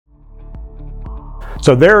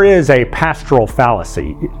So there is a pastoral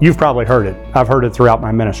fallacy. You've probably heard it. I've heard it throughout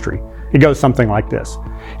my ministry. It goes something like this.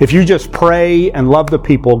 If you just pray and love the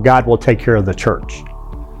people, God will take care of the church.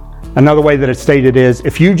 Another way that it's stated is,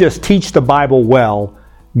 if you just teach the Bible well,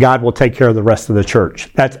 God will take care of the rest of the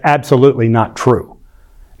church. That's absolutely not true.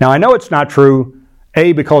 Now, I know it's not true,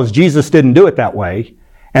 A, because Jesus didn't do it that way,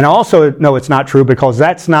 and I also know it's not true because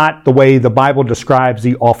that's not the way the Bible describes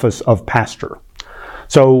the office of pastor.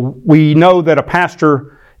 So we know that a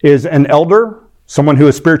pastor is an elder, someone who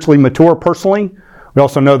is spiritually mature personally. We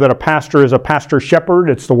also know that a pastor is a pastor shepherd.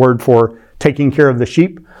 It's the word for taking care of the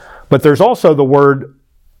sheep. But there's also the word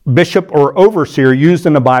bishop or overseer used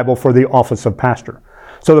in the Bible for the office of pastor.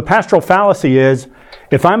 So the pastoral fallacy is,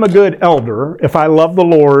 if I'm a good elder, if I love the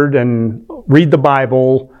Lord and read the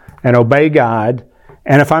Bible and obey God,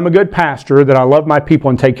 and if I'm a good pastor, that I love my people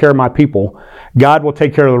and take care of my people, God will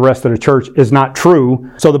take care of the rest of the church, is not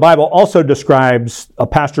true. So the Bible also describes a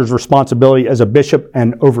pastor's responsibility as a bishop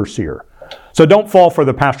and overseer. So don't fall for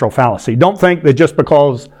the pastoral fallacy. Don't think that just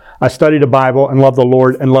because I study the Bible and love the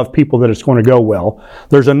Lord and love people that it's going to go well.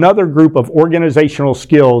 There's another group of organizational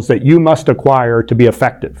skills that you must acquire to be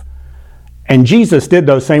effective. And Jesus did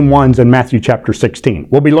those same ones in Matthew chapter 16.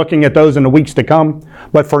 We'll be looking at those in the weeks to come.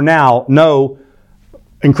 But for now,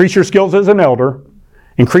 increase your skills as an elder,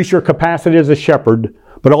 increase your capacity as a shepherd,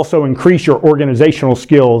 but also increase your organizational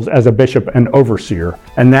skills as a bishop and overseer.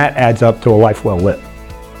 And that adds up to a life well lived.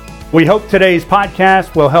 We hope today's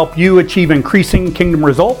podcast will help you achieve increasing kingdom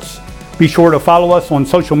results. Be sure to follow us on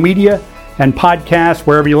social media and podcasts,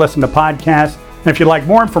 wherever you listen to podcasts. And if you'd like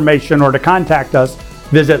more information or to contact us,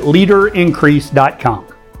 visit leaderincrease.com.